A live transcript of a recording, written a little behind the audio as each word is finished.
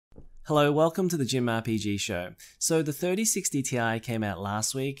Hello, welcome to the Jim RPG Show. So the 3060 Ti came out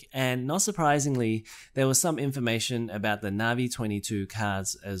last week, and not surprisingly, there was some information about the Navi 22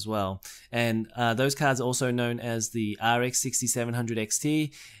 cards as well. And those cards are also known as the RX 6700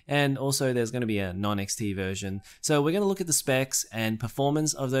 XT, and also there's going to be a non-XT version. So we're going to look at the specs and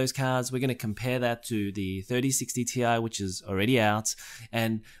performance of those cards. We're going to compare that to the 3060 Ti, which is already out,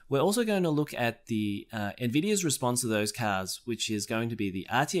 and we're also going to look at the Nvidia's response to those cards, which is going to be the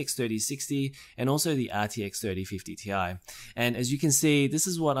RTX 3060 and also the RTX 3050 Ti. And as you can see, this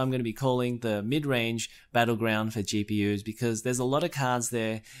is what I'm going to be calling the mid-range battleground for GPUs, because there's a lot of cards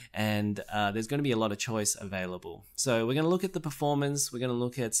there and there's going to be a lot of choice available. So we're going to look at the performance, we're going to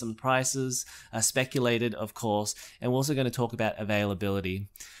look at some prices, speculated of course, and we're also going to talk about availability.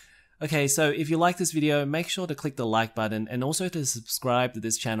 Okay, so if you like this video, make sure to click the like button and also to subscribe to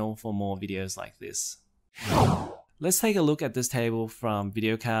this channel for more videos like this. Let's take a look at this table from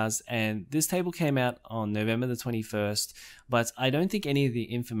Video Cards, and this table came out on November the 21st, but I don't think any of the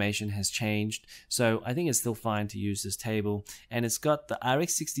information has changed, so I think it's still fine to use this table. And it's got the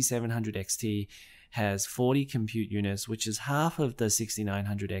RX 6700 XT has 40 compute units, which is half of the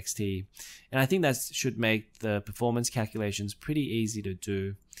 6900 XT. And I think that should make the performance calculations pretty easy to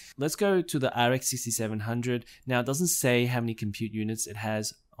do. Let's go to the RX 6700. Now it doesn't say how many compute units it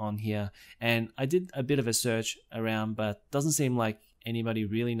has on here, and I did a bit of a search around, but doesn't seem like anybody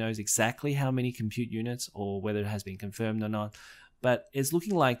really knows exactly how many compute units or whether it has been confirmed or not. But it's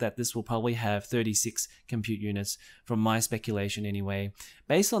looking like that this will probably have 36 compute units from my speculation anyway,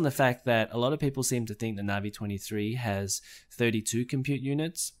 based on the fact that a lot of people seem to think the Navi 23 has 32 compute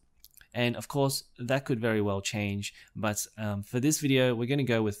units. And of course, that could very well change, but for this video, we're going to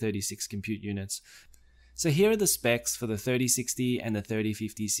go with 36 compute units. So here are the specs for the 3060 and the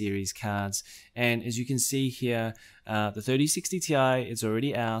 3050 series cards. And as you can see here, the 3060 Ti is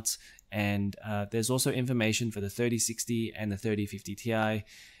already out, and there's also information for the 3060 and the 3050 Ti.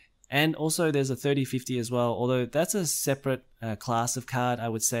 And also there's a 3050 as well, although that's a separate class of card, I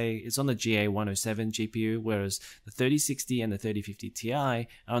would say. It's on the GA107 GPU, whereas the 3060 and the 3050 Ti are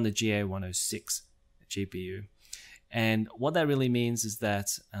on the GA106 GPU. And what that really means is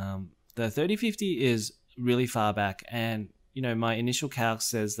that the 3050 is really far back, and you know, my initial calc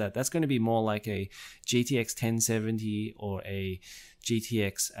says that that's going to be more like a GTX 1070 or a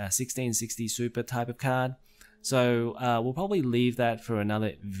GTX 1660 Super type of card. So we'll probably leave that for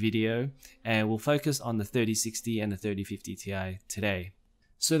another video, and we'll focus on the 3060 and the 3050 Ti today.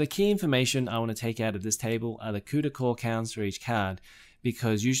 So the key information I want to take out of this table are the CUDA core counts for each card,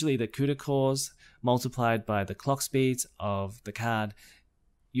 because usually the CUDA cores multiplied by the clock speeds of the card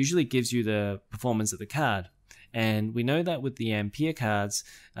usually gives you the performance of the card. And we know that with the Ampere cards,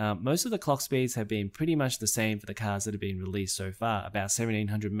 most of the clock speeds have been pretty much the same for the cards that have been released so far, about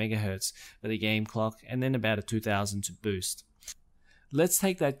 1700 megahertz for the game clock, and then about a 2000 to boost. Let's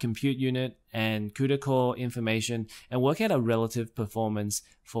take that compute unit and CUDA core information and work out a relative performance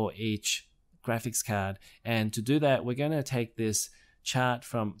for each graphics card. And to do that, we're going to take this chart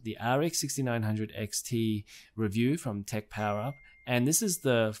from the RX 6900 XT review from Tech Power Up, and this is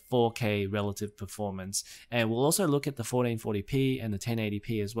the 4K relative performance. And we'll also look at the 1440p and the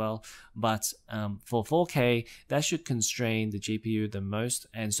 1080p as well, but for 4K, that should constrain the GPU the most,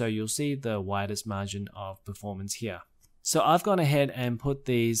 and so you'll see the widest margin of performance here. So I've gone ahead and put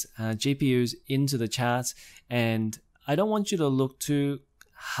these GPUs into the charts, and I don't want you to look too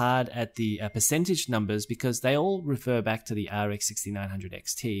hard at the percentage numbers, because they all refer back to the RX 6900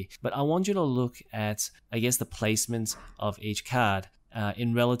 XT, but I want you to look at, I guess, the placement of each card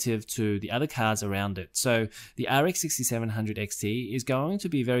in relative to the other cards around it. So the RX 6700 XT is going to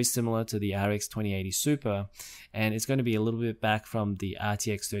be very similar to the RX 2080 Super, and it's going to be a little bit back from the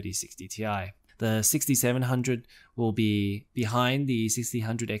RTX 3060 Ti. The 6700 will be behind the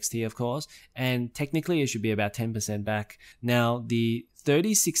 6000 XT, of course, and technically it should be about 10% back. Now, the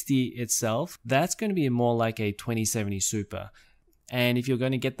 3060 itself, that's going to be more like a 2070 Super. And if you're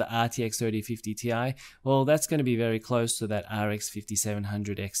going to get the RTX 3050 Ti, well, that's going to be very close to that RX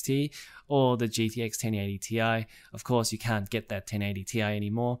 5700 XT or the GTX 1080 Ti. Of course, you can't get that 1080 Ti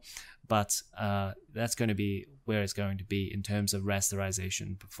anymore, but that's going to be where it's going to be in terms of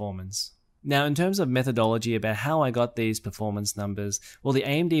rasterization performance. Now, in terms of methodology about how I got these performance numbers, well, the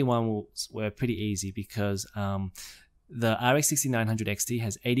AMD ones were pretty easy, because the RX 6900 XT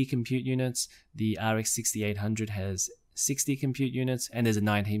has 80 compute units, the RX 6800 has 60 compute units, and there's a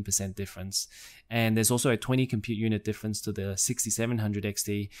 19% difference. And there's also a 20 compute unit difference to the 6700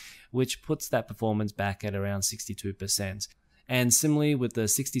 XT, which puts that performance back at around 62%. And similarly with the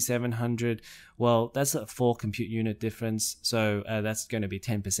 6700, well, that's a 4 compute unit difference, so that's going to be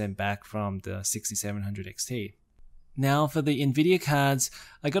 10% back from the 6700 XT. Now for the Nvidia cards,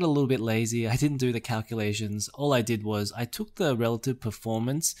 I got a little bit lazy. I didn't do the calculations. All I did was I took the relative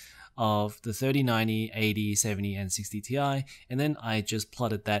performance of the 3090, 80, 70, and 60 Ti, and then I just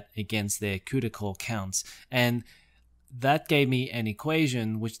plotted that against their CUDA core counts. And that gave me an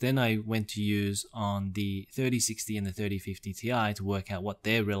equation which then I went to use on the 3060 and the 3050 Ti to work out what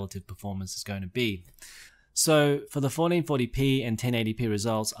their relative performance is going to be. So for the 1440p and 1080p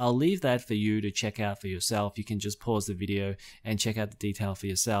results, I'll leave that for you to check out for yourself. You can just pause the video and check out the detail for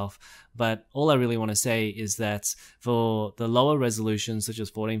yourself. But all I really want to say is that for the lower resolutions such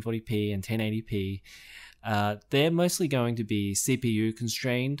as 1440p and 1080p, they're mostly going to be CPU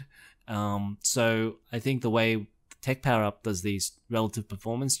constrained. So I think the way Tech Power Up does these relative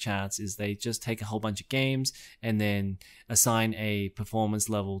performance charts is they just take a whole bunch of games and then assign a performance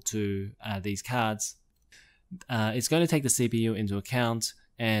level to these cards. It's going to take the CPU into account,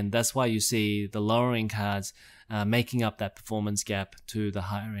 and that's why you see the lower end cards making up that performance gap to the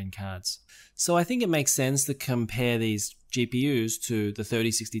higher end cards. So I think it makes sense to compare these GPUs to the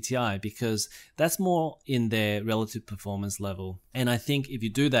 3060 Ti because that's more in their relative performance level. And I think if you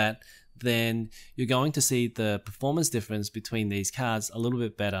do that, then you're going to see the performance difference between these cards a little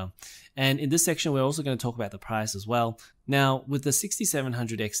bit better. And in this section, we're also going to talk about the price as well. Now, with the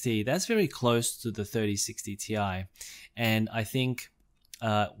 6700 XT, that's very close to the 3060 Ti. And I think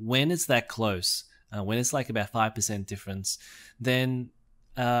when it's that close, when it's like about 5% difference, then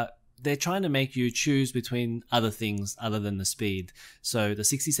they're trying to make you choose between other things other than the speed. So the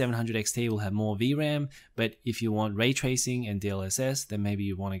 6700 XT will have more VRAM, but if you want ray tracing and DLSS, then maybe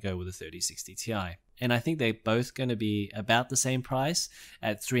you want to go with the 3060 Ti. And I think they're both going to be about the same price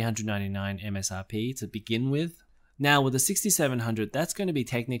at $399 MSRP to begin with. Now with the 6700, that's going to be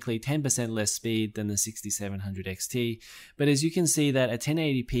technically 10% less speed than the 6700 XT, but as you can see that at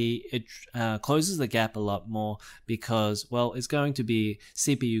 1080p, it closes the gap a lot more because, well, it's going to be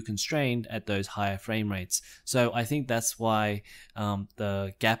CPU constrained at those higher frame rates. So I think that's why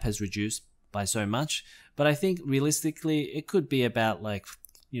the gap has reduced by so much, but I think realistically, it could be about like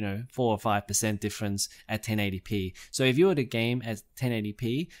 4 or 5% difference at 1080p. So if you were to game at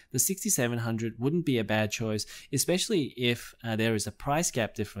 1080p, the 6700 wouldn't be a bad choice, especially if there is a price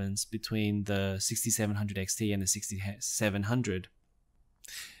gap difference between the 6700 XT and the 6700.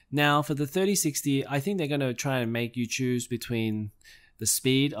 Now for the 3060, I think they're going to try and make you choose between the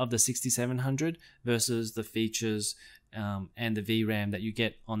speed of the 6700 versus the features and the VRAM that you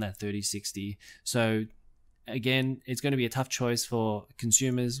get on that 3060. So again, it's going to be a tough choice for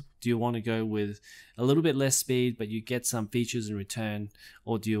consumers. Do you want to go with a little bit less speed, but you get some features in return,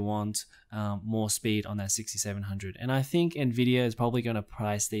 or do you want more speed on that 6700? And I think Nvidia is probably going to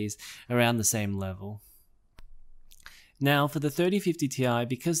price these around the same level. Now for the 3050 Ti,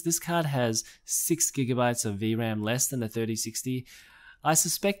 because this card has 6 GB of VRAM less than the 3060, I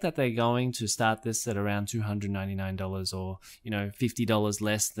suspect that they're going to start this at around $299 or $50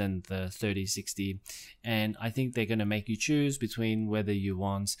 less than the 3060, and I think they're going to make you choose between whether you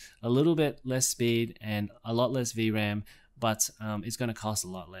want a little bit less speed and a lot less VRAM, but it's going to cost a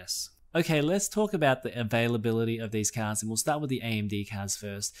lot less. Okay, let's talk about the availability of these cards, and we'll start with the AMD cards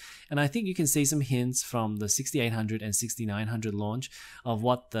first. And I think you can see some hints from the 6800 and 6900 launch of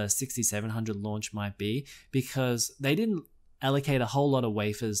what the 6700 launch might be, because they didn't allocate a whole lot of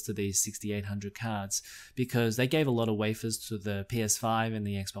wafers to these 6800 cards because they gave a lot of wafers to the PS5 and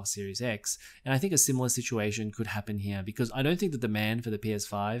the Xbox Series X. And I think a similar situation could happen here because I don't think the demand for the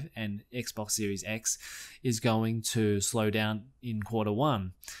PS5 and Xbox Series X is going to slow down in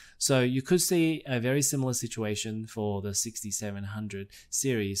Q1. So you could see a very similar situation for the 6700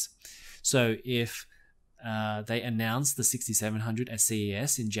 series. So if they announce the 6700 at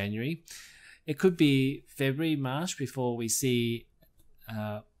CES in January, it could be February, March before we see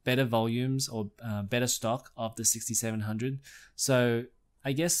better volumes or better stock of the 6700. So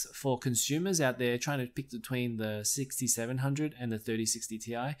I guess for consumers out there trying to pick between the 6700 and the 3060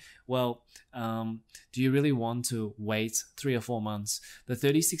 Ti, well, do you really want to wait 3 or 4 months? The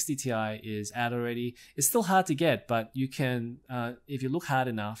 3060 Ti is out already. It's still hard to get, but you can, if you look hard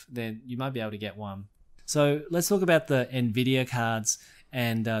enough, then you might be able to get one. So let's talk about the Nvidia cards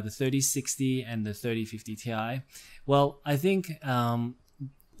and the 3060 and the 3050 Ti. Well, I think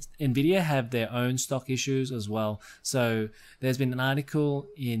Nvidia have their own stock issues as well. So there's been an article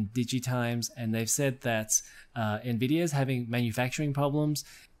in DigiTimes and they've said that Nvidia is having manufacturing problems.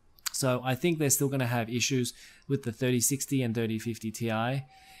 So I think they're still going to have issues with the 3060 and 3050 Ti.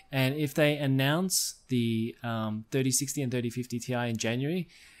 And if they announce the 3060 and 3050 Ti in January,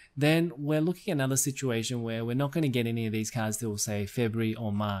 then we're looking at another situation where we're not going to get any of these cards till, say, February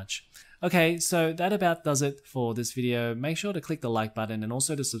or March. Okay, so that about does it for this video. Make sure to click the like button and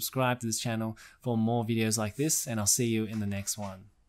also to subscribe to this channel for more videos like this, and I'll see you in the next one.